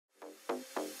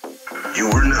You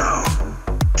are now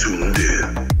tuned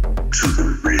in to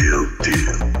The Real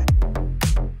Deal.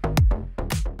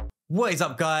 What is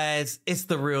up, guys? It's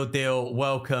The Real Deal.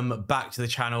 Welcome back to the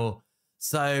channel.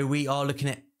 So we are looking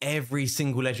at every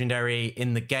single legendary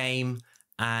in the game,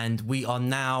 and we are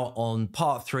now on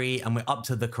part 3, and we're up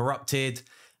to the Corrupted,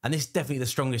 and this is definitely the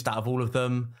strongest out of all of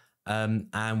them.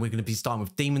 And we're going to be starting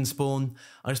with Demon Spawn.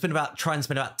 I'm going to try and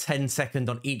spend about 10 seconds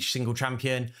on each single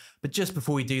champion. But just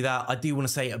before we do that, I do want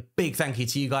to say a big thank you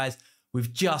to you guys.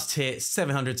 We've just hit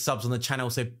 700 subs on the channel,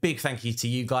 so big thank you to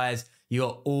you guys. You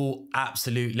are all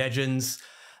absolute legends.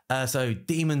 So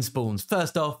Demon Spawns.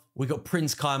 First off, we got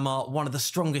Prince Kaimar, one of the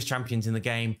strongest champions in the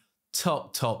game.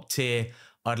 Top tier.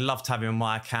 I'd love to have him on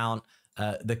my account.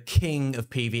 The king of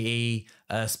PvE.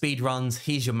 Speed runs.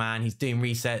 He's your man. He's doing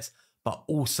resets, but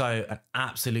also an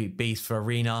absolute beast for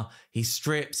Arena. He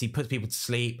strips, he puts people to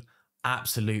sleep,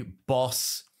 absolute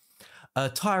boss.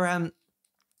 Tyrant,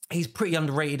 he's pretty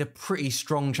underrated, a pretty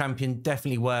strong champion,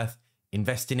 definitely worth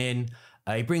investing in.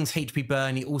 He brings HP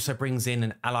burn, he also brings in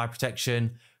an ally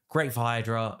protection, great for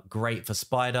Hydra, great for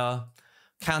Spider.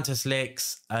 Countess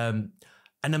Lix, an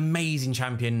amazing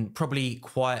champion, probably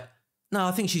quite, no,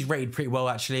 I think she's rated pretty well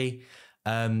actually.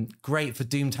 Great for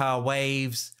Doom Tower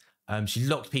waves. She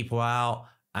locked people out,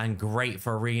 and great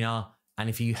for Arena. And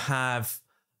if you have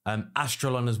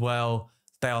Astralon as well,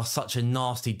 they are such a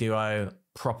nasty duo.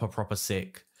 Proper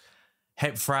sick.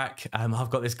 Hepfrak, I've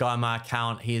got this guy on my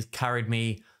account. He has carried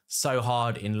me so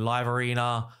hard in live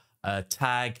Arena,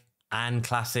 tag, and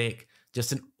classic.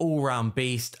 Just an all-round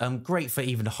beast. Great for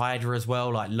even Hydra as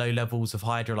well, like low levels of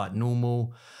Hydra, like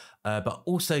normal. But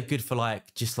also good for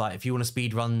just if you want to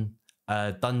speed run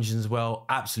dungeons as well.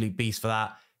 Absolute beast for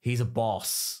that. He's a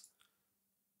boss.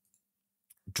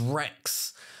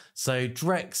 Drex. So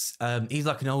Drex, he's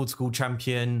like an old school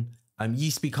champion.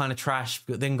 Used to be kind of trash,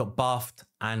 but then got buffed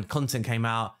and content came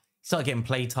out. He started getting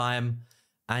playtime.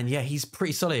 And yeah, he's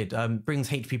pretty solid.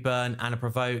 Brings HP burn and a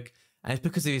provoke. And it's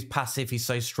because of his passive, he's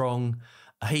so strong.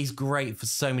 He's great for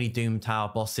so many Doom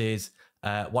Tower bosses.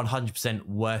 100%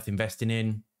 worth investing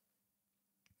in.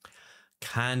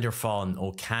 Canderfon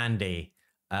or Candy.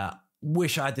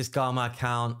 Wish I had this guy on my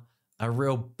account. A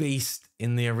real beast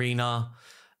in the Arena.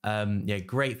 Yeah,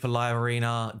 great for live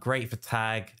Arena, great for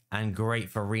tag, and great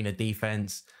for Arena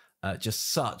defense.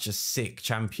 Just such a sick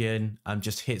champion.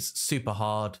 Just hits super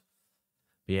hard.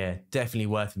 But yeah, definitely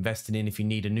worth investing in if you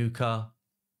need a nuker.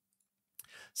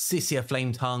 Sisia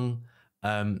Flametongue.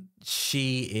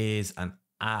 She is an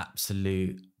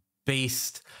absolute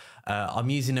beast. I'm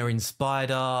using her in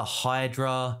Spider,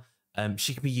 Hydra.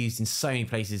 She can be used in so many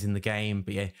places in the game,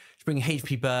 but yeah, she's bringing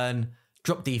HP burn,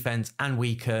 drop defense, and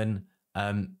weaken.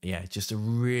 Yeah, just a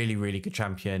really good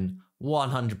champion.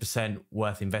 100%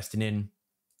 worth investing in.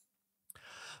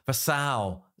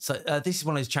 Vassal. So this is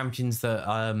one of those champions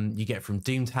that you get from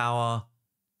Doom Tower.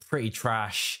 Pretty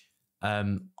trash.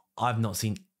 I've not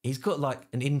seen. He's got like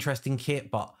an interesting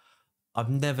kit, but I've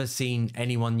never seen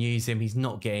anyone use him. He's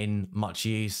not getting much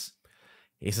use.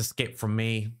 It's a skip from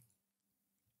me.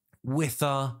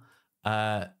 Wither,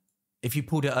 if you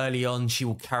pulled it early on, she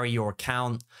will carry your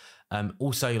account.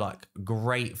 Also like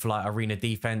great for like Arena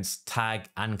defense, tag,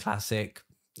 and classic.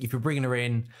 If you're bringing her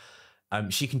in,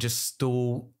 she can just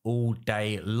stall all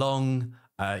day long.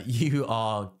 You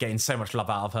are getting so much love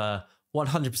out of her.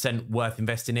 100% worth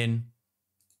investing in.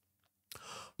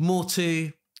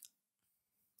 Mortu,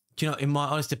 do you know, in my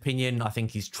honest opinion, I think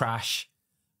he's trash.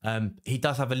 He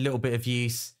does have a little bit of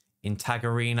use in tag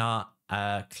Arena,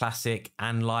 classic,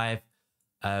 and live,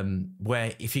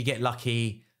 where if you get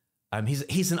lucky,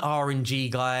 he's an RNG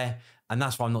guy, and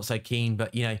that's why I'm not so keen.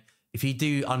 But you know, if you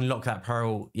do unlock that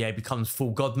pearl, yeah, it becomes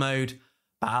full god mode.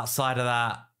 But outside of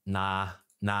that, nah,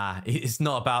 it's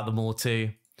not about the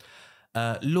Mortu.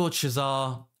 Lord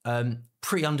Shazar,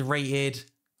 pretty underrated,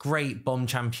 great bomb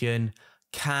champion,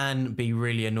 can be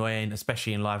really annoying,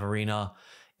 especially in live Arena.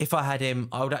 If I had him,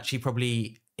 I would actually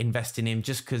probably invest in him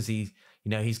just because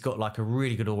he's got like a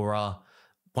really good aura,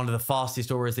 one of the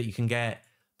fastest auras that you can get.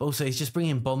 But also he's just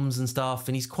bringing bombs and stuff,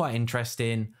 and he's quite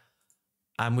interesting.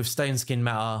 And with Stone Skin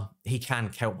Meta, he can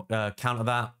counter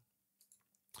that.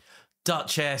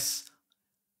 Duchess.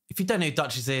 If you don't know who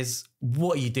Duchess is,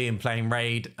 what are you doing playing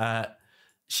Raid?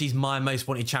 She's my most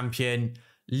wanted champion.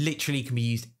 Literally can be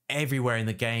used everywhere in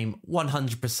the game.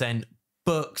 100%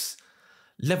 books,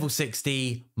 level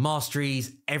 60,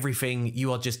 masteries, everything.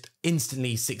 You are just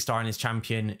instantly 6-star in this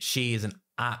champion. She is an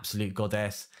absolute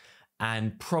goddess,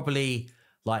 and probably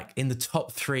like in the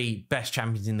top 3 best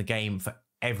champions in the game for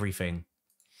everything.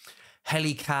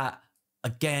 Helicat,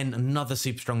 again, another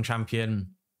super strong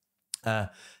champion.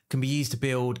 Can be used to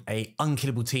build a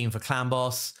unkillable team for Clan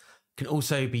Boss. Can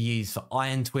also be used for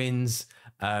Iron Twins,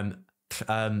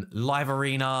 Live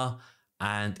Arena,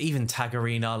 and even Tag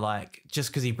Arena, like just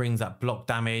because he brings that block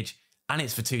damage and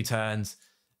it's for 2 turns.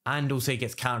 And also he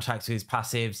gets counterattacks with his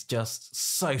passives, just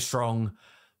so strong.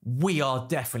 We are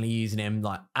definitely using him,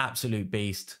 like absolute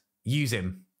beast. Use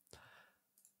him.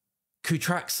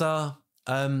 Kutraxa,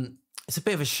 it's a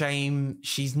bit of a shame.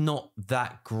 She's not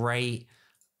that great,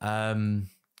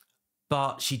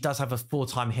 but she does have a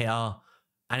 4-time hitter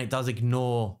and it does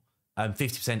ignore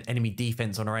 50% enemy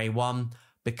defense on her A1.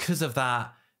 Because of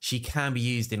that, she can be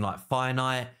used in like Fire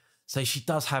Knight. So she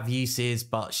does have uses,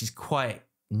 but she's quite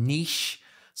niche.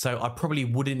 So I probably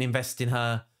wouldn't invest in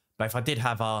her. But if I did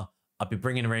have her, I'd be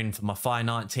bringing her in for my Fire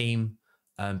Knight team.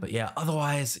 But yeah,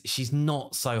 otherwise, she's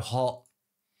not so hot.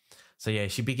 So yeah,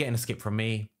 she'd be getting a skip from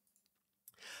me.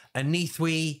 And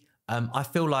Neithwi, I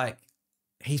feel like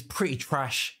he's pretty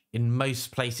trash in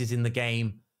most places in the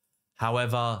game.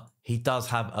 However, he does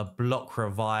have a block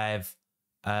revive,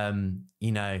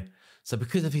 you know. So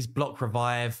because of his block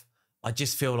revive, I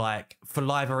just feel like for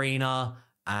Live Arena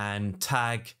and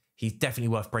Tag, he's definitely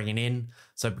worth bringing in.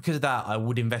 So because of that, I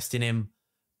would invest in him.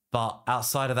 But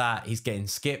outside of that, he's getting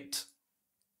skipped.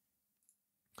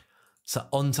 So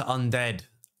on to Undead.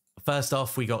 First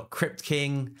off, we got Crypt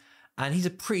King, and he's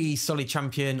a pretty solid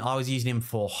champion. I was using him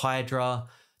for Hydra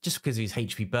just because of his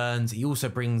HP burns. He also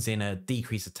brings in a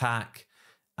decreased attack,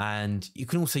 and you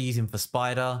can also use him for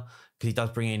Spider because he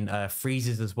does bring in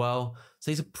freezes as well.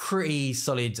 So he's a pretty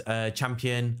solid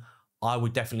champion. I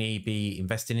would definitely be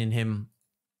investing in him.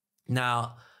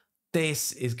 Now,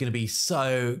 this is going to be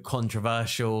so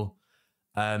controversial.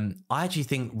 I actually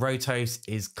think Rotos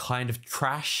is kind of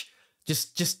trash.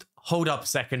 Just hold up a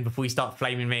second before you start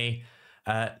flaming me.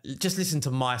 Just listen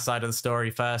to my side of the story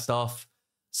first off.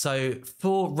 So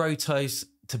for Rotos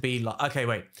to be like, okay,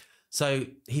 wait. So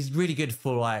he's really good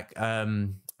for like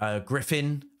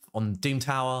Griffin on Doom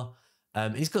Tower.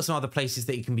 He's got some other places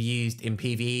that he can be used in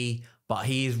PvE, but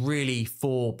he is really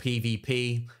for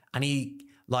PvP. And he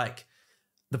like,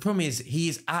 the problem is he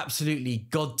is absolutely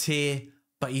god tier,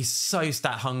 but he's so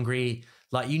stat hungry.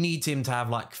 Like you need him to have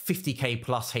like 50k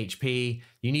plus HP.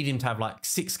 You need him to have like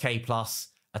 6k plus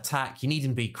attack. You need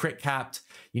him to be crit capped.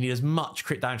 You need as much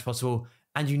crit damage as possible.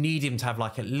 And you need him to have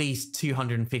like at least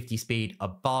 250 speed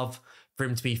above for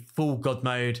him to be full god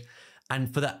mode.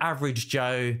 And for the average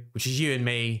Joe, which is you and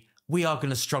me, we are going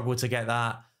to struggle to get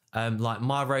that. Like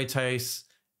my Rotos,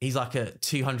 he's like a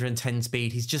 210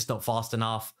 speed. He's just not fast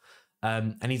enough.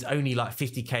 And he's only like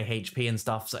 50k HP and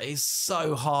stuff. So it's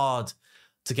so hard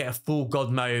to get a full god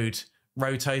mode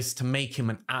Rotos to make him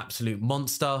an absolute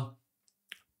monster.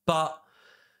 But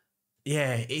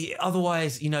yeah,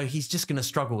 otherwise, you know, he's just going to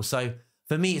struggle. So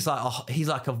for me, it's like he's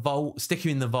like a vault, stick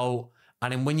him in the vault.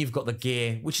 And then when you've got the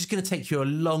gear, which is going to take you a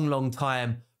long, long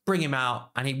time, bring him out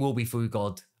and he will be full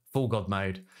god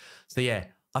mode. So yeah,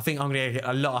 I think I'm going to get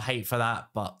a lot of hate for that,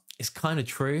 but it's kind of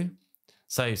true.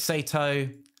 So Sato,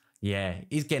 yeah,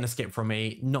 he's getting a skip from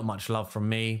me. Not much love from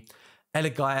me.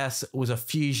 Eligias was a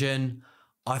fusion.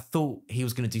 I thought he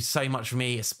was going to do so much for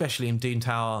me, especially in Doom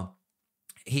Tower.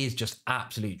 He is just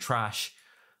absolute trash.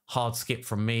 Hard skip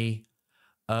from me.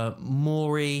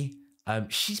 Mori,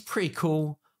 she's pretty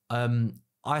cool.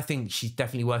 I think she's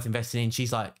definitely worth investing in.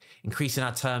 She's like increasing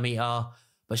our turn meter,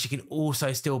 but she can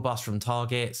also still bust from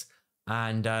targets.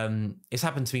 And it's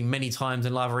happened to me many times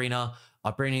in Live Arena.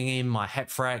 I'm bringing in my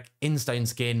Hephrek in Stone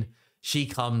Skin. She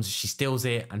comes, she steals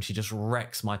it, and she just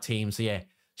wrecks my team. So yeah,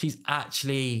 she's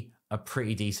actually a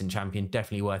pretty decent champion.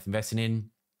 Definitely worth investing in.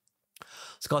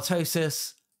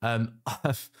 Skartosis,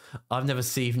 I've never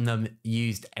seen them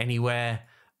used anywhere.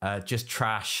 Just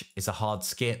trash. It's a hard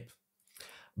skip.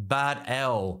 Bad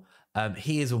L.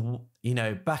 He is, you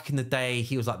know, back in the day,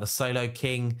 he was like the solo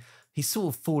king. He's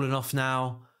sort of fallen off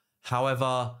now.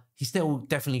 However, he's still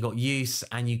definitely got use,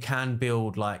 and you can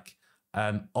build like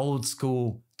old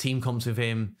school team comps with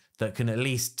him that can at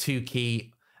least 2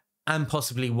 key and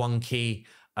possibly 1 key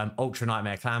Ultra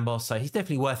Nightmare Clan Boss. So he's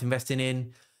definitely worth investing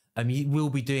in. You will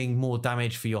be doing more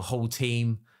damage for your whole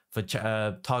team for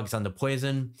targets under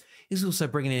poison. He's also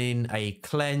bringing in a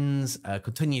cleanse,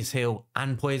 continuous heal,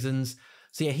 and poisons.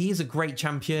 So yeah, he is a great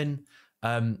champion.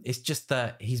 It's just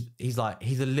that he's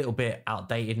a little bit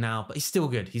outdated now, but he's still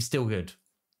good. He's still good.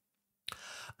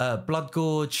 Blood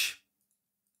Gorge.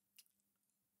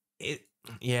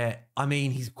 Yeah, I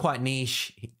mean, he's quite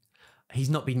niche. He's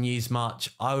not been used much.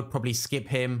 I would probably skip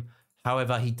him.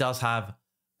 However, he does have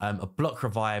a block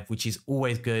revive, which is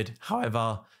always good.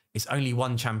 However, it's only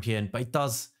 1 champion, but it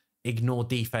does ignore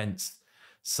defense.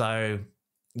 So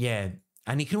yeah,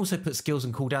 And he can also put skills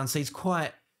and cooldowns. So he's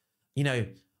quite, you know,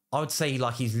 I would say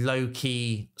like he's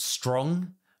low-key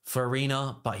strong for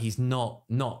Arena, but he's not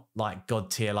like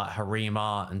god tier like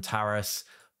Harima and Taras.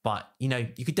 But, you know,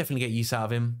 you could definitely get use out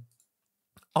of him.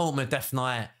 Ultimate Death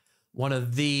Knight, one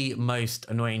of the most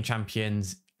annoying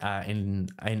champions in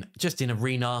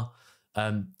Arena.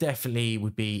 Definitely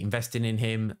would be investing in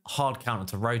him. Hard counter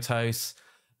to Rotos.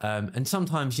 And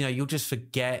sometimes, you know, you'll just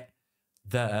forget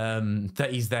that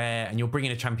he's there, and you're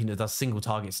bringing a champion that does single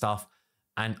target stuff,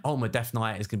 and Ultimate Death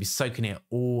Knight is going to be soaking it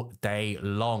all day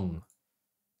long.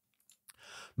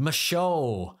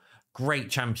 Mashol, great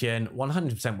champion,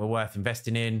 100% we're worth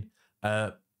investing in.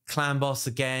 Clan Boss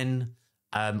again,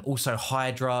 also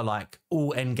Hydra, like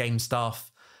all endgame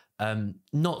stuff.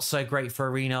 Not so great for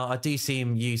Arena. I do see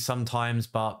him used sometimes,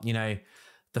 but, you know,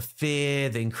 the fear,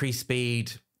 the increased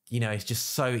speed, you know, it's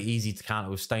just so easy to counter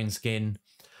with Stone Skin.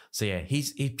 So yeah,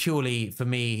 he's purely, for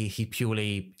me, he's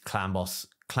purely clan boss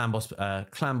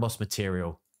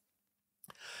material.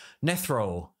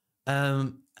 Nethrol,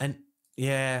 and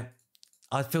yeah,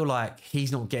 I feel like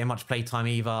he's not getting much playtime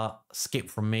either. Skip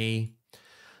from me.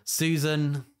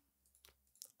 Susan,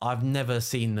 I've never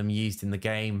seen them used in the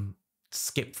game.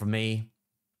 Skip from me.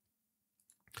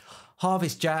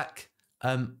 Harvest Jack,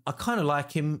 I kind of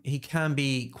like him. He can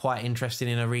be quite interesting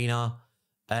in Arena.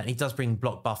 He does bring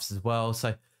block buffs as well,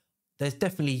 so there's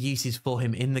definitely uses for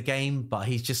him in the game, but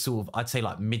he's just sort of, I'd say,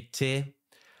 like mid-tier.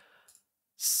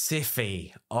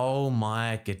 Siphi, oh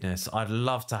my goodness. I'd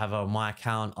love to have her on my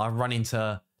account. I run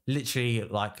into literally,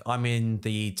 like, I'm in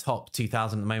the top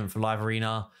 2,000 at the moment for live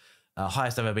Arena.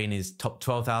 Highest I've ever been is top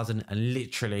 12,000, and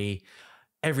literally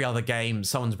every other game,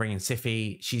 someone's bringing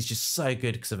Siphi. She's just so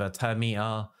good because of her turn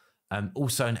meter.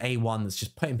 Also an A1 that's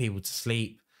just putting people to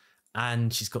sleep.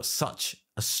 And she's got such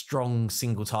a strong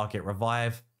single target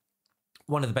revive.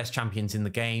 One of the best champions in the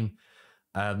game.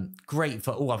 Great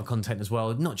for all other content as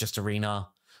well, not just Arena.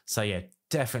 So yeah,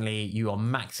 definitely you are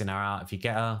maxing her out if you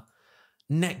get her.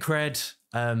 Necred,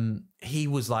 he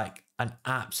was like an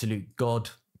absolute god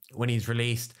when he's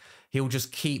released. He'll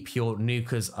just keep your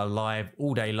nukers alive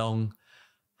all day long.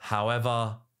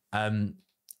 However,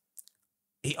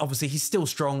 he's still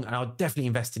strong, and I'll definitely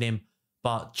invest in him.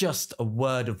 But just a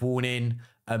word of warning,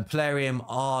 Plarium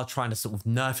are trying to sort of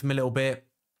nerf him a little bit.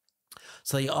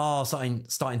 So they are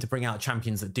starting to bring out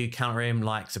champions that do counter him,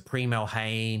 like Supreme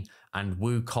Elhain and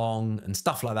Wukong and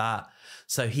stuff like that.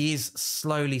 So he is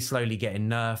slowly getting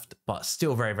nerfed, but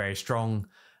still very, very strong.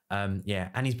 Yeah,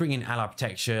 and he's bringing ally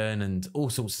protection and all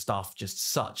sorts of stuff.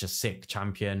 Just such a sick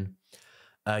champion.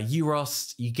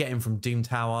 Euros, you get him from Doom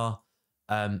Tower.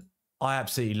 I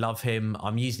absolutely love him.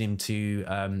 I'm using him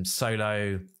to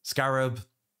solo Scarab,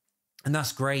 and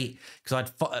that's great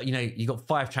because you got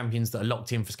 5 champions that are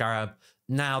locked in for Scarab.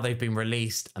 Now they've been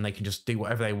released and they can just do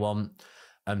whatever they want.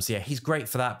 So yeah, he's great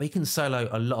for that, but he can solo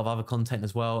a lot of other content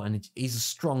as well, and he's a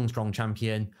strong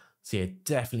champion. So yeah,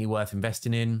 definitely worth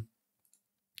investing in.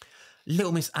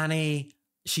 Little Miss Annie,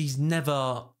 she's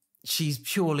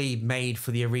purely made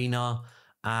for the Arena,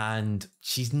 and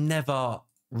she's never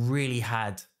really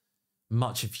had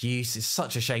much of use. It's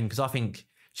such a shame because I think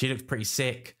she looks pretty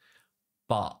sick,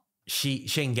 but she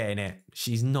ain't getting it.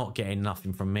 She's not getting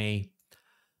nothing from me.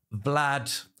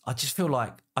 Vlad, I just feel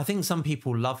like, I think some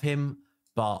people love him,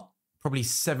 but probably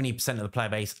 70% of the player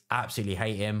base absolutely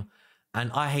hate him,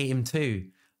 and I hate him too.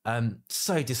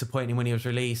 So disappointing when he was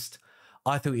released.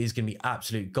 I thought he was going to be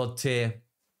absolute god tier.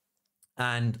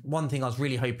 And one thing I was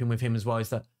really hoping with him as well is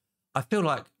that I feel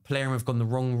like Plarium have gone the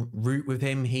wrong route with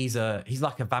him. He's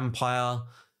like a vampire,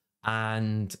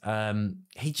 and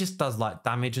he just does like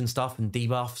damage and stuff and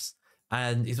debuffs.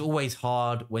 And it's always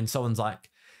hard when someone's like,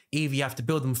 either you have to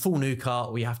build them full nuker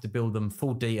or you have to build them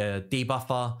full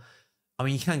debuffer. I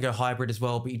mean, you can go hybrid as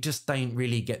well, but you just don't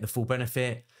really get the full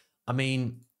benefit. I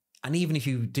mean, and even if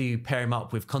you do pair him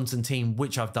up with Constantine,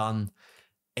 which I've done,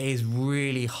 it is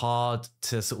really hard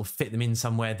to sort of fit them in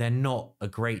somewhere. They're not a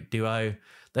great duo.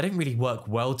 They don't really work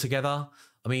well together.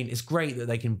 I mean, it's great that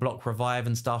they can block revive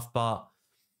and stuff, but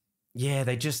yeah,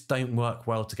 they just don't work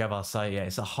well together. So yeah,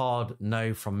 it's a hard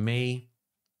no from me.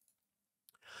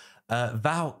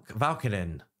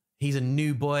 Valkyrin, he's a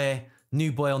new boy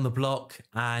on the block,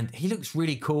 and he looks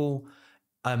really cool.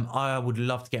 I would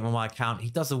love to get him on my account. He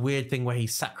does a weird thing where he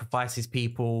sacrifices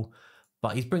people,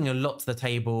 but he's bringing a lot to the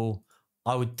table.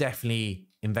 I would definitely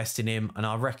invest in him, and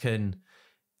I reckon,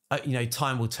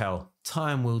 time will tell.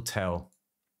 Time will tell.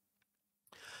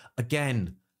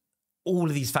 Again, all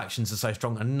of these factions are so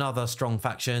strong. Another strong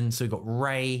faction. So we've got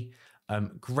Ray,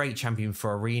 great champion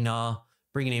for Arena,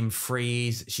 bringing in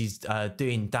Freeze. She's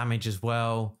doing damage as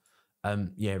well.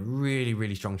 Yeah, really,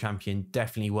 really strong champion.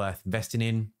 Definitely worth investing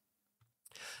in.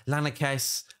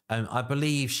 Lanakes, I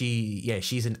believe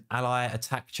she's an ally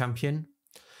attack champion.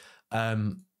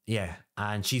 Yeah,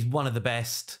 and she's one of the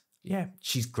best. Yeah,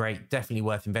 she's great. Definitely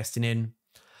worth investing in.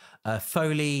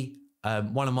 Foley,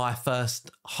 one of my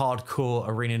first hardcore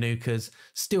arena nukers,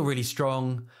 still really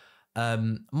strong.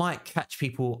 Might catch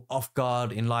people off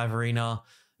guard in live arena.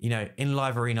 You know, in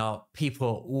live arena, people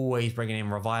are always bringing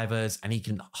in revivers, and he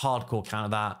can hardcore counter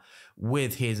that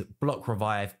with his block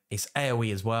revive. It's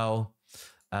AoE as well.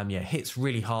 Yeah, hits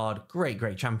really hard.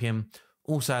 Great champion.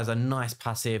 Also has a nice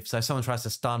passive. So if someone tries to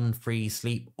stun, freeze,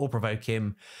 sleep, or provoke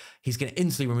him, he's going to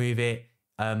instantly remove it.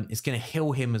 It's going to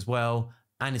heal him as well,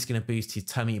 and it's going to boost his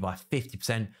turn meter by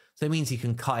 50%. So it means he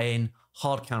can cut in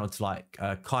hard counter to like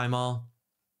Kymar.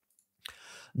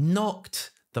 Noct,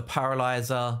 the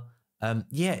Paralyzer.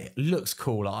 Yeah, it looks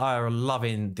cool. I'm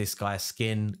loving this guy's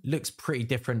skin. Looks pretty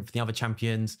different from the other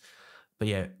champions. But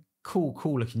yeah, cool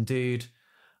looking dude.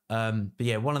 But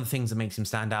yeah, one of the things that makes him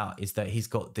stand out is that he's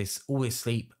got all his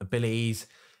sleep abilities.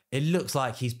 It looks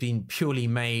like he's been purely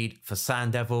made for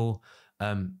Sand Devil.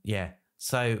 Yeah,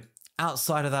 so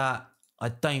outside of that, I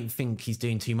don't think he's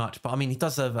doing too much. But I mean, he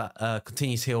does have a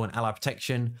continuous heal and ally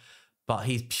protection, but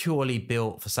he's purely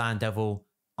built for Sand Devil.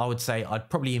 I would say I'd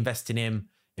probably invest in him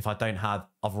if I don't have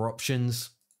other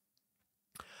options.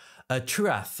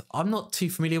 Truath, I'm not too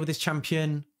familiar with this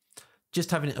champion.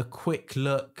 Just having a quick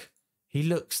look, he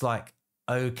looks like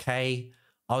okay.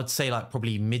 I would say like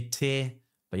probably mid-tier,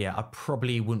 but yeah, I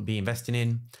probably wouldn't be investing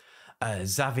in.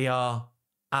 Xavier,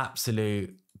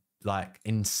 absolute like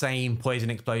insane poison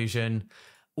explosion.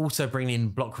 Also bringing in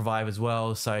block revive as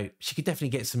well, so she could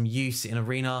definitely get some use in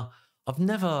arena. I've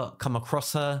never come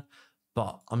across her,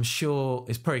 but I'm sure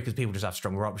it's probably because people just have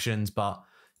stronger options. But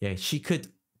yeah, she could,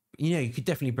 you know, you could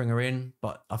definitely bring her in,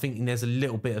 but I think there's a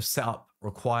little bit of setup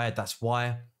required. That's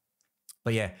why.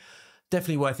 But yeah,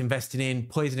 definitely worth investing in.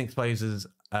 Poison explosives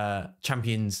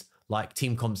champions like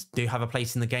team comps do have a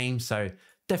place in the game, so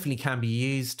definitely can be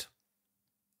used.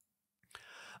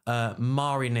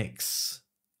 Marinix,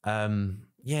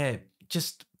 yeah,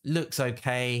 just looks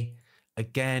okay.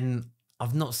 Again,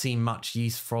 I've not seen much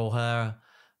use for her.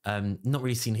 Not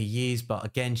really seen her used, but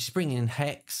again, she's bringing in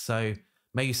Hex, so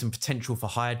maybe some potential for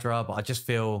Hydra, but I just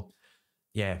feel,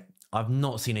 yeah, I've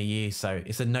not seen her used, so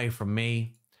it's a no from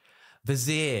me.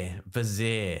 Vizier.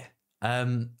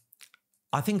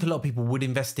 I think a lot of people would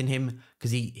invest in him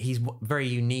because he's very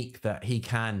unique that he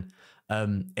can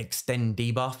extend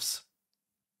debuffs.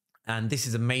 And this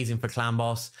is amazing for Clan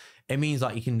Boss. It means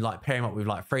like you can like pair him up with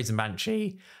like Frozen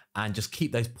Banshee and just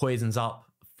keep those poisons up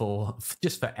for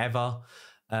just forever.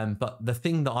 But the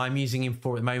thing that I'm using him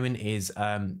for at the moment is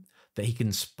that he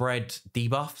can spread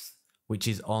debuffs, which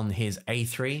is on his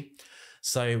A3.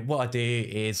 So what I do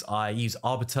is I use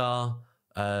Arbiter,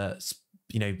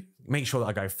 you know, make sure that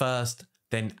I go first.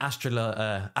 Then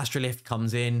Astrolith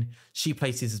comes in. She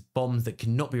places bombs that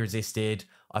cannot be resisted.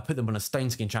 I put them on a Stone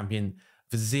Skin champion.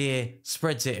 Vizier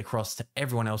spreads it across to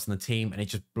everyone else on the team, and it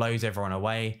just blows everyone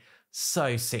away.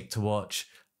 So sick to watch.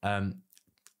 I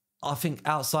think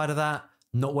outside of that,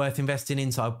 not worth investing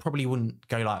in. So I probably wouldn't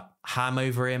go like ham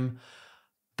over him.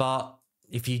 But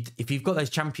if you've got those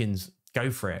champions,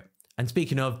 go for it. And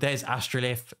speaking of, there's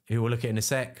Astrolith, who we'll look at in a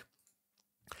sec.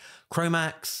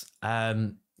 Chromax,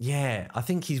 yeah, I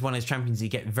think he's one of those champions you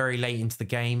get very late into the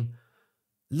game.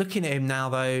 Looking at him now,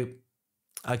 though,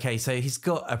 okay, so he's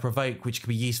got a provoke, which could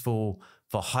be useful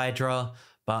for Hydra,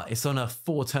 but it's on a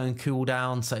 4-turn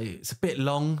cooldown, so it's a bit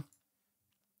long.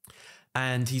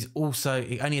 And he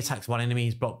only attacks one enemy,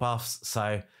 he's block buffs,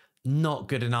 so not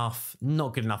good enough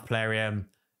Plarium.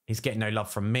 He's getting no love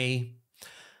from me.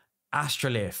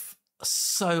 Astrolith,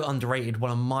 so underrated, one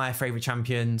of my favorite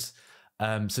champions.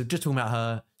 So just talking about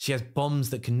her, she has bombs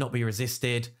that cannot be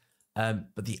resisted.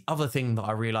 But the other thing that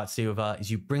I really like to do with her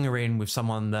is you bring her in with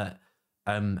someone that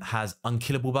has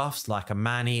unkillable buffs, like a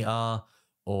Man-Eater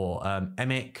or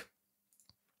Emic.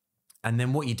 And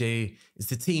then what you do is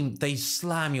they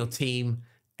slam your team.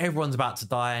 Everyone's about to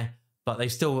die, but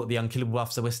they've still got the unkillable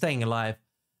buff, so we're staying alive.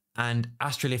 And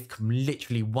Astrolith can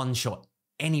literally one-shot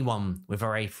anyone with her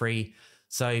A3.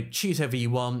 So choose whoever you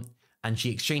want, and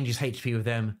she exchanges HP with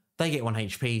them. They get 1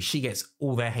 HP, she gets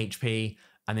all their HP,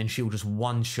 and then she'll just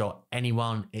one-shot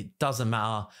anyone. It doesn't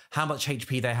matter how much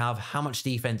HP they have, how much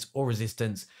defense or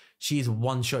resistance. She is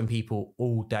one-shotting people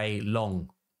all day long.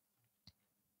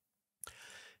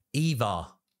 Eva,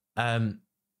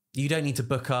 you don't need to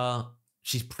book her.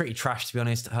 She's pretty trash, to be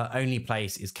honest. Her only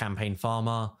place is Campaign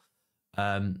Farmer.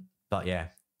 But yeah,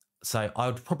 so I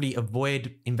would probably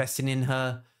avoid investing in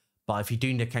her. But if you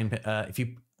do need if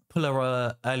you pull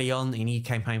her early on in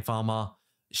E-Campaign Farmer.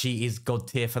 She is god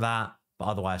tier for that, but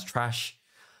otherwise trash.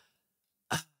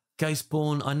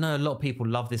 Ghostborn, I know a lot of people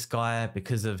love this guy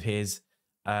because of his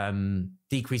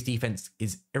decreased defense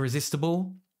is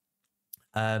irresistible.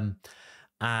 And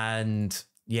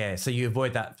yeah, so you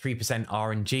avoid that 3%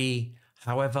 RNG.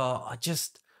 However,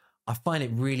 I find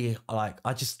it really, like,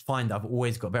 I just find I've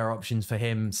always got better options for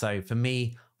him. So for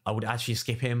me, I would actually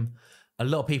skip him. A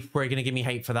lot of people are going to give me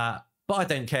hate for that, but I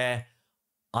don't care.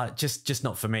 Just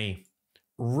not for me.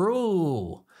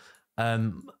 Rule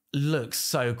looks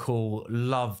so cool.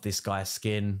 Love this guy's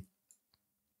skin.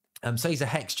 So he's a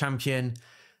Hex champion,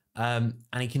 and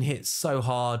he can hit so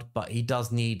hard, but he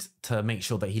does need to make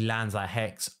sure that he lands that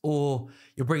Hex, or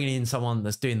you're bringing in someone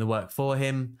that's doing the work for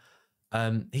him.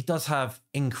 He does have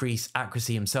increased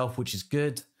accuracy himself, which is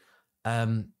good.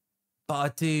 But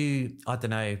I don't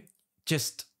know,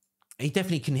 just he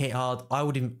definitely can hit hard. I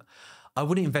wouldn't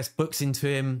invest books into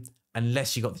him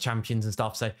unless you got the champions and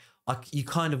stuff. So you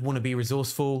kind of want to be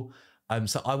resourceful.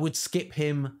 So I would skip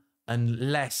him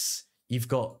unless you've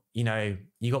got, you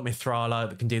got Mithrala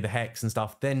that can do the Hex and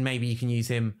stuff. Then maybe you can use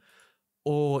him,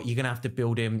 or you're going to have to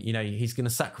build him. He's going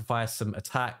to sacrifice some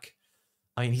attack.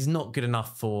 I mean, he's not good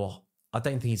enough I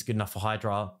don't think he's good enough for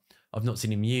Hydra. I've not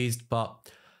seen him used, but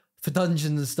for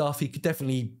dungeons and stuff, he could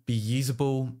definitely be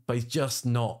usable, but he's just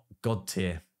not god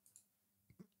tier.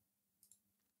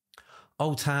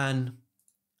 Ultan,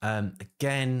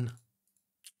 again,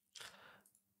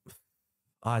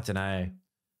 I don't know.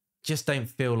 Just don't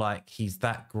feel like he's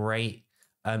that great.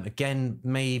 Again,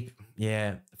 maybe,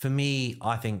 yeah, for me,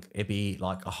 I think it'd be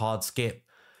like a hard skip.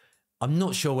 I'm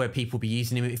not sure where people be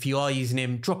using him. If you are using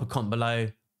him, drop a comment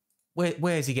below.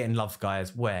 Where is he getting love,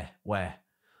 guys? Where?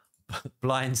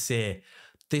 Blind Seer.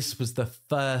 This was the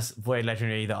first Void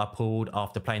Legendary that I pulled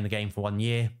after playing the game for 1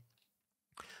 year.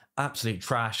 Absolute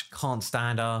trash. Can't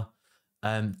stand her.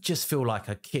 Just feel like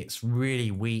her kit's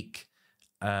really weak.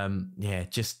 Yeah,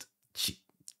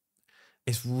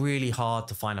 it's really hard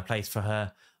to find a place for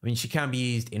her. I mean, she can be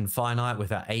used in Finite with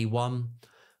her A1,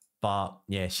 but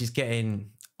yeah,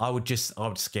 I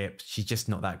would skip. She's just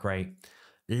not that great.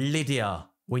 Lydia,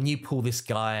 when you pull this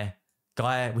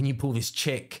when you pull this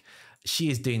chick, she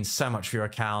is doing so much for your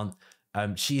account.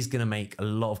 She's going to make a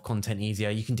lot of content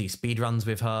easier. You can do speed runs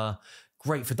with her.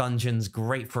 Great for dungeons,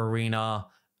 great for arena,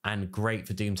 and great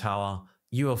for Doom Tower.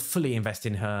 You are fully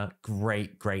invested in her.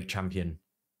 Great champion.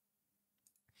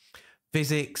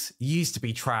 Physics used to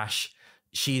be trash.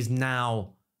 She is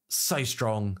now so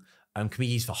strong. Can be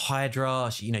used for Hydra.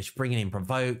 She's bringing in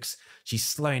provokes. She's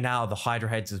slowing out the Hydra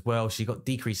heads as well. She's got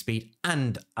decreased speed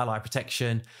and ally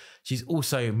protection. She's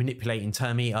also manipulating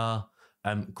turn meter.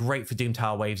 Great for Doom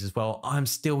Tower waves as well. I'm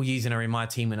still using her in my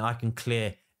team, and I can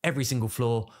clear every single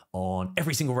floor on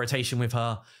every single rotation with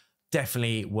her.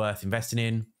 Definitely worth investing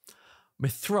in.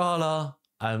 Mithrala,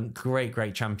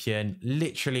 great champion.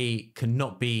 Literally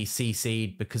cannot be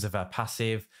CC'd because of her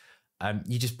passive.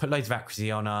 You just put loads of accuracy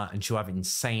on her and she'll have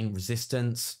insane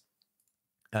resistance.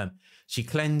 She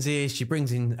cleanses, she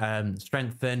brings in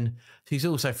strengthen. She's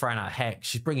also throwing out Hex.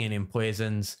 She's bringing in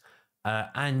poisons,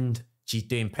 and she's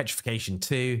doing petrification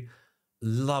too.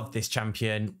 Love this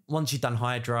champion. Once you've done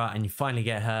Hydra and you finally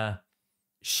get her,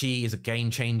 she is a game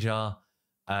changer.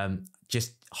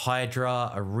 Just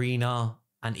Hydra, arena,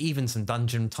 and even some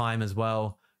dungeon time as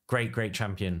well. Great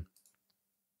champion.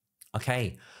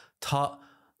 Okay,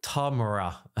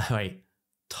 Tarmoria. Wait,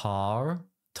 Tarmoria.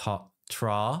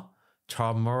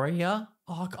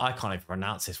 Oh, I can't even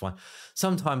pronounce this one.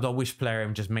 Sometimes I wish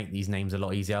Plarium just make these names a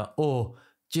lot easier, or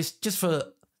just for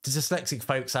the dyslexic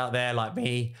folks out there like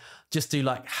me, just do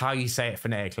like how you say it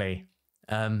phonetically.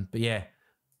 But yeah,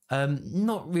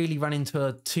 not really run into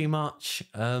her too much.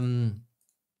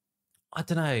 I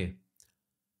don't know.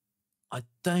 I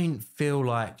don't feel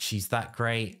like she's that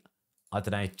great. I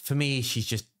don't know. For me, she's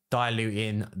just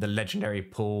diluting the legendary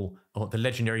pool, or the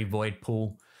legendary void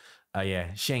pool.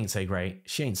 Yeah, she ain't so great.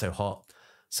 She ain't so hot.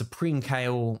 Supreme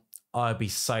Kale, I'd be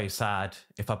so sad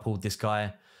if I pulled this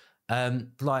guy.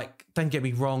 Like, don't get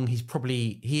me wrong,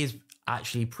 he is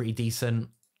actually pretty decent.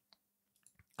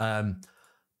 But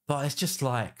it's just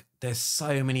like, there's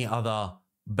so many other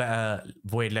better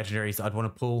void legendaries that I'd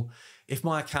want to pull. If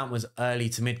my account was early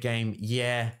to mid game,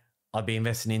 yeah, I'd be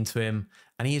investing into him,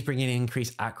 and he is bringing in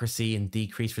increased accuracy and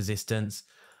decreased resistance.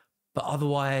 But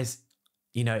otherwise,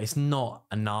 it's not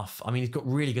enough. I mean, he's got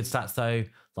really good stats though,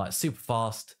 like super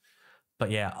fast. But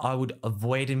yeah, I would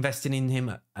avoid investing in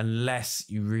him unless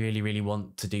you really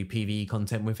want to do PvE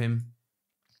content with him.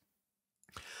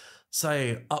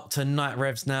 So up to Night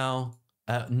Revs now.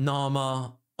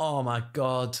 Nama, oh my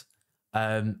god.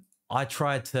 I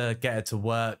tried to get her to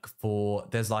work for,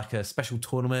 there's like a special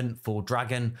tournament for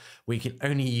Dragon where you can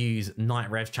only use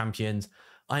Night Rev champions.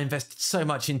 I invested so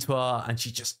much into her and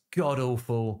she's just god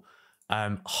awful.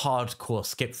 Hardcore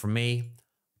skip from me.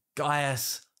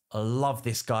 Gaius, I love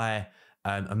this guy.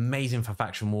 Amazing for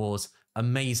faction wars,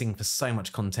 amazing for so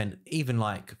much content, even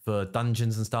like for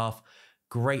dungeons and stuff.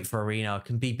 Great for arena,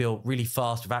 can be built really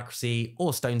fast with accuracy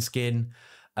or stone skin.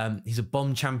 He's a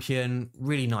bomb champion,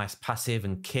 really nice passive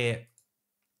and kit.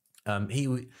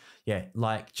 Yeah,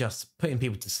 like just putting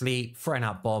people to sleep, throwing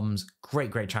out bombs.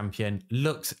 Great champion.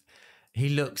 He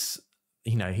looks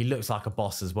like a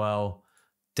boss as well.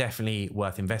 Definitely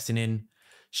worth investing in.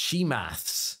 She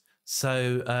Maths.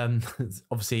 So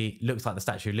obviously looks like the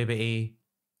Statue of Liberty.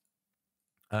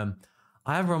 I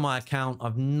have her on my account.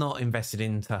 I've not invested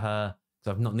into her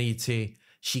because I've not needed to.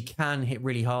 She can hit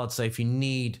really hard. So if you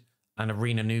need an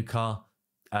arena nuker,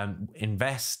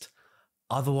 invest.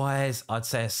 Otherwise, I'd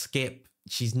say a skip.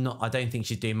 She's not, I don't think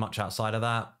she's doing much outside of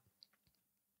that.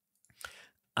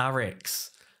 Arix.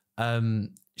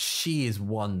 She is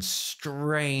one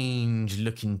strange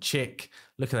looking chick.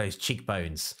 Look at those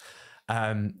cheekbones.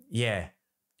 Yeah,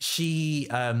 she,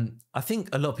 I think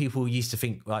a lot of people used to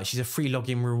think like she's a free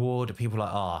login reward. People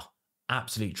are like,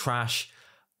 absolute trash.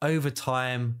 Over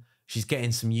time, she's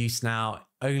getting some use now,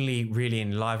 only really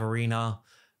in live arena.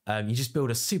 You just build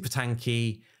a super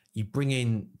tanky, you bring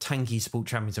in tanky support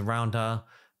champions around her,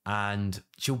 and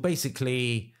she'll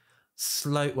basically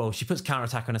she puts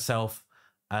counterattack on herself,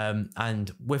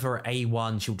 and with her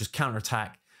A1, she'll just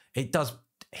counterattack. It does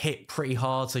hit pretty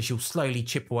hard, so she'll slowly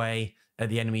chip away at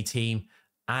the enemy team,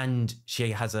 and she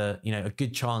has a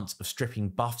good chance of stripping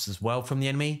buffs as well from the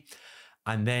enemy,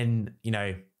 and then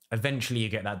eventually you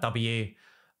get that W.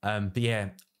 But yeah,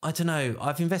 I don't know,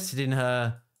 I've invested in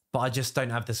her, but I just don't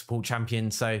have the support champion.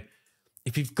 So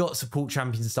if you've got support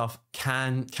champions and stuff,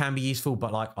 can be useful,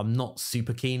 but like I'm not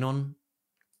super keen on.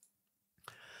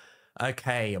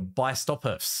 Okay,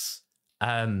 Bistoppus.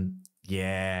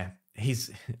 Yeah, he's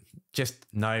just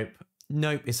nope.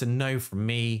 It's a no from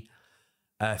me.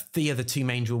 Thea the Tomb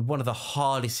Angel, one of the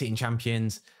hardest hitting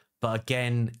champions, but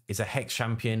again is a hex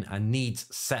champion and needs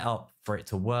setup for it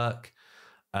to work.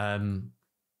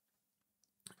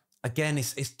 Again,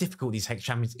 it's difficult, these hex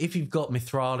champions. If you've got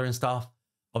Mithrala and stuff,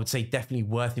 I would say definitely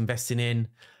worth investing in.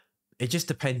 It just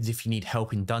depends if you need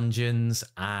help in dungeons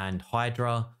and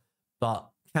Hydra, but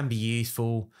can be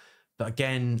useful. But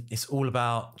again, it's all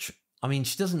about, I mean,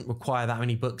 she doesn't require that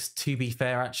many books, to be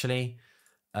fair, actually.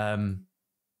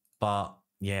 But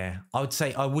yeah, I would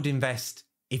say I would invest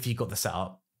if you got the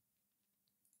setup.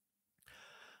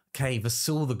 Okay,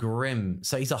 Vasul the Grim.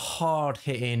 So he's a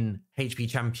hard-hitting HP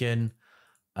champion.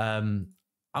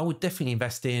 I would definitely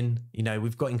invest in.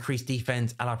 We've got increased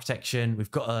defense, ally protection.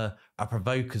 We've got a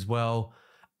provoke as well,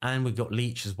 and we've got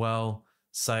leech as well.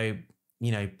 So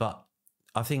but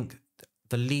I think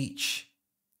the leech,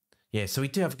 yeah. So we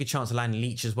do have a good chance of landing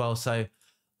leech as well. So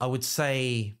I would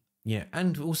say,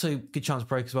 and also good chance of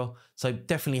broke as well. So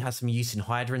definitely has some use in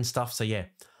Hydra and stuff. So yeah,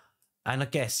 and I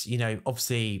guess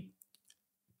obviously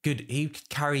good. He could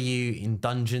carry you in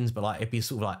dungeons, but like it'd be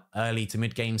sort of like early to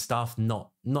mid game stuff,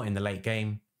 not in the late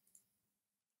game.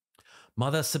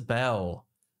 Mother Sabel.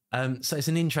 So it's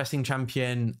an interesting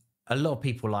champion. A lot of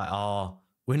people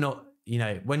we're not,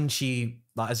 when she,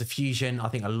 like as a fusion, I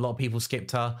think a lot of people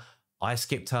skipped her. I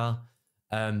skipped her.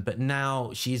 But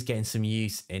now she's getting some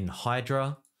use in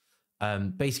Hydra,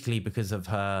 basically because of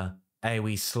her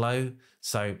AoE slow.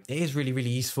 So it is really, really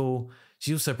useful.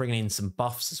 She's also bringing in some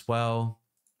buffs as well.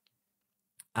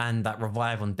 And that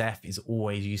revive on death is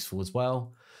always useful as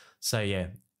well. So yeah,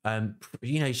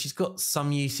 she's got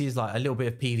some uses, like a little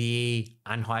bit of PvE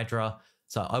and Hydra.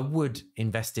 So I would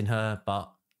invest in her,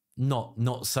 but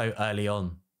not so early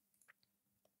on.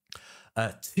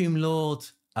 Tomb Lord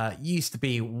used to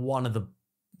be one of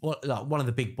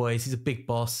the big boys. He's a big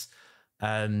boss.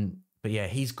 But yeah,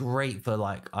 he's great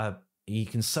for you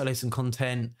can solo some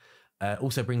content.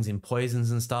 Also brings in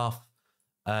poisons and stuff.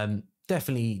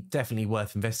 Definitely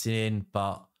worth investing in,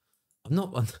 but I'm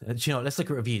not. Let's look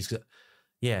at reviews.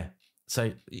 Yeah,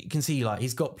 so you can see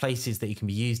he's got places that he can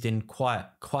be used in, quite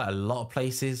a lot of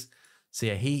places. So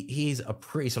yeah, he's a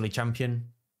pretty solid champion.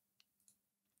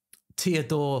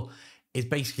 Theodore is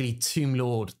basically Tomb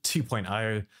Lord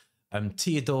 2.0.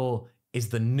 Theodore is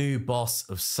the new boss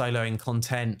of soloing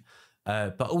content,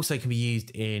 but also can be used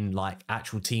in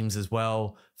actual teams as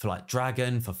well, for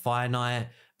Dragon, for Fire Knight,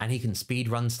 and he can speed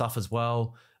run stuff as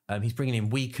well. He's bringing in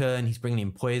weaken, he's bringing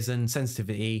in poison,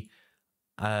 sensitivity,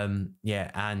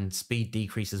 and speed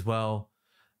decrease as well.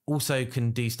 Also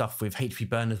can do stuff with HP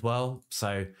burn as well.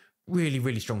 So really,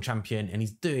 really strong champion, and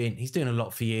he's doing a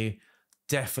lot for you.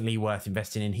 Definitely worth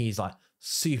investing in. He's like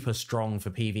super strong for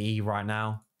PvE right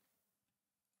now.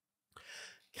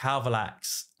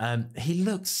 Calvalax, he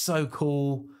looks so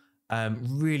cool.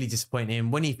 Really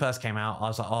disappointing. When he first came out, I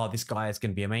was like, oh, this guy is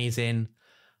going to be amazing.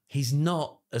 He's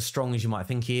not as strong as you might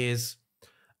think he is.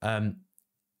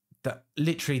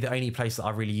 Literally the only place that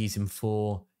I really use him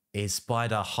for is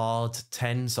Spider Hard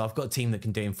 10. So I've got a team that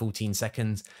can do it in 14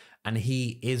 seconds, and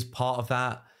he is part of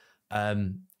that.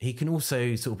 He can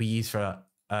also sort of be used for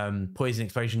poison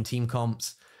explosion team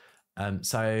comps.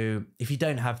 So if you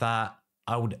don't have that,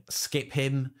 I would skip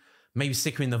him. Maybe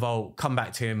stick him in the vault, come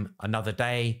back to him another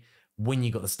day when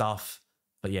you got the stuff.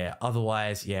 But yeah,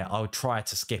 otherwise, yeah, I would try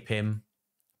to skip him.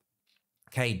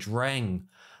 Okay, Dreng.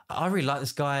 I really like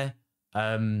this guy.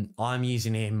 I'm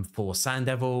using him for Sand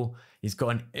Devil. He's got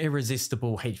an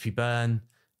irresistible HP burn.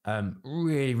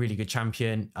 Really, really good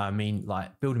champion. I mean,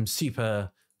 like, build him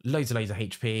super, loads of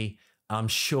HP. I'm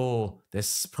sure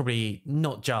there's probably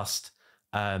not just,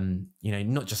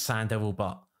 not just Sand Devil,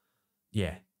 but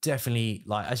yeah, definitely,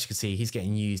 like, as you can see, he's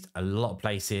getting used a lot of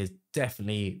places.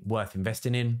 Definitely worth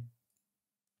investing in.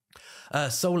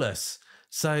 Solus.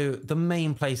 So the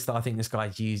main place that I think this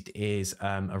guy's used is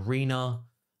Arena.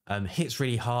 Hits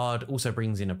really hard, also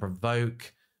brings in a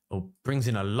provoke, or brings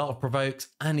in a lot of provokes,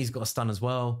 and he's got a stun as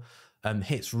well.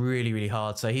 Hits really, really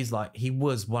hard. So he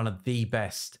was one of the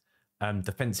best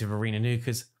defensive Arena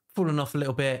nukers. Fallen off a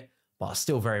little bit, but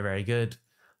still very, very good.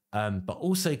 But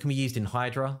also can be used in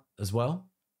Hydra as well.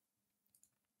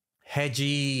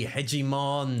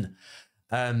 Hegimon.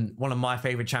 One of my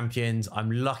favorite champions.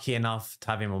 I'm lucky enough to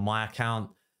have him on my account.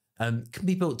 Can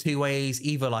be built two ways,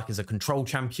 either like as a control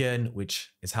champion,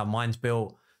 which is how mine's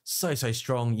built. So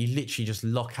strong. You literally just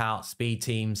lock out speed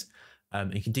teams.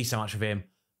 You can do so much with him.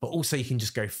 But also you can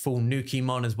just go full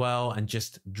Nukemon as well and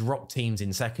just drop teams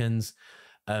in seconds.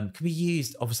 Can be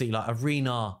used, obviously, like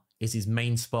Arena is his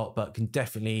main spot, but can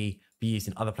definitely be used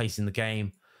in other places in the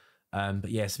game. But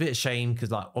yeah, it's a bit of a shame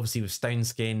because, like, obviously with Stone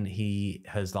Skin, he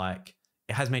has, like,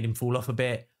 it has made him fall off a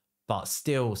bit, but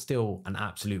still an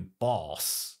absolute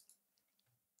boss.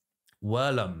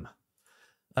 Whirlum.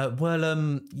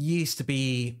 Whirlum used to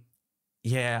be,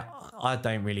 yeah, I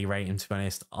don't really rate him, to be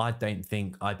honest. I don't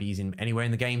think I'd be using him anywhere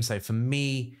in the game. So for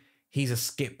me, he's a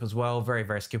skip as well. Very,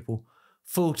 very skippable.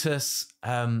 Fultus,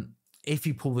 if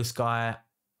you pull this guy,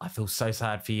 I feel so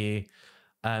sad for you.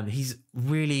 He's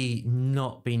really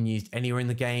not been used anywhere in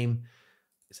the game.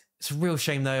 It's a real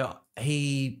shame though.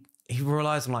 He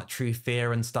relies on like True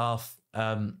Fear and stuff.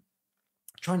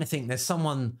 Trying to think, there's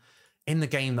someone in the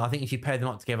game that I think if you pair them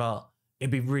up together,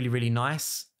 it'd be really, really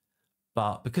nice.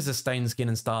 But because of Stone Skin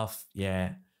and stuff,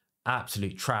 yeah,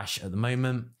 absolute trash at the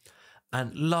moment.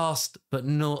 And last but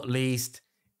not least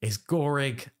is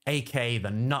Gorig, aka the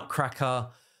Nutcracker.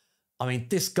 I mean,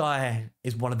 this guy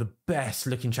is one of the best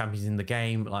looking champions in the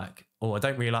game. Like, I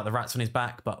don't really like the rats on his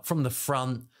back, but from the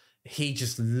front, he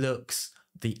just looks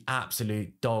the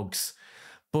absolute dogs.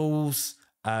 Balls.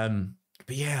 But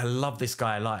yeah, I love this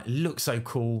guy. Like, looks so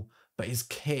cool, but his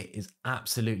kit is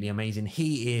absolutely amazing.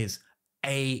 He is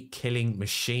a killing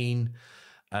machine.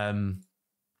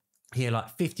 Here,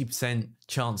 like 50%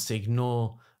 chance to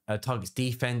ignore target's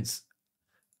defense.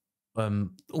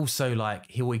 Also, like,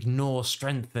 he'll ignore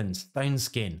strengthen, Stone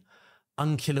Skin,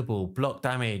 unkillable, block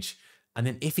damage, and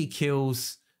then if he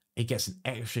kills, he gets an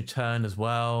extra turn as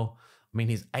well. I mean,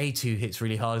 his A2 hits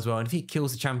really hard as well, and if he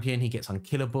kills the champion, he gets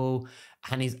unkillable,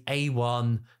 and his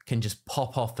A1 can just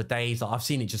pop off for days. Like, I've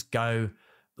seen it just go,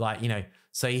 like,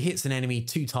 so he hits an enemy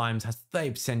 2 times, has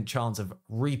 30% chance of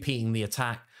repeating the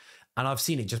attack, and I've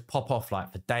seen it just pop off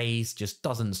like for days, just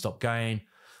doesn't stop going.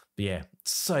 But yeah,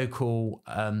 so cool.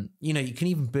 You can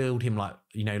even build him like,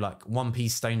 like one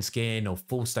piece Stone Skin or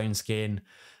full Stone Skin.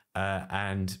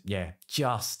 And yeah,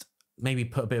 just maybe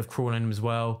put a bit of crawl in him as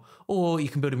well. Or you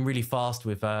can build him really fast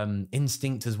with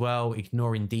Instinct as well,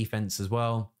 ignoring defense as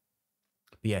well.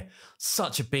 But yeah,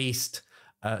 such a beast.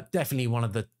 Definitely one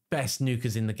of the best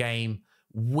nukers in the game.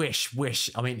 Wish.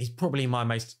 I mean, he's probably my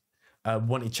most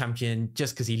wanted champion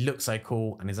just because he looks so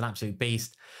cool and is an absolute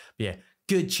beast. But yeah,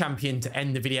 good champion to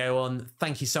end the video on.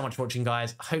 Thank you so much for watching,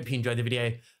 guys. I hope you enjoyed the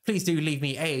video. Please do leave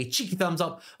me a cheeky thumbs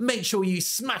up. Make sure you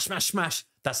smash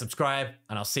that subscribe,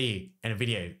 and I'll see you in a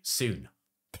video soon.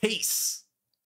 Peace.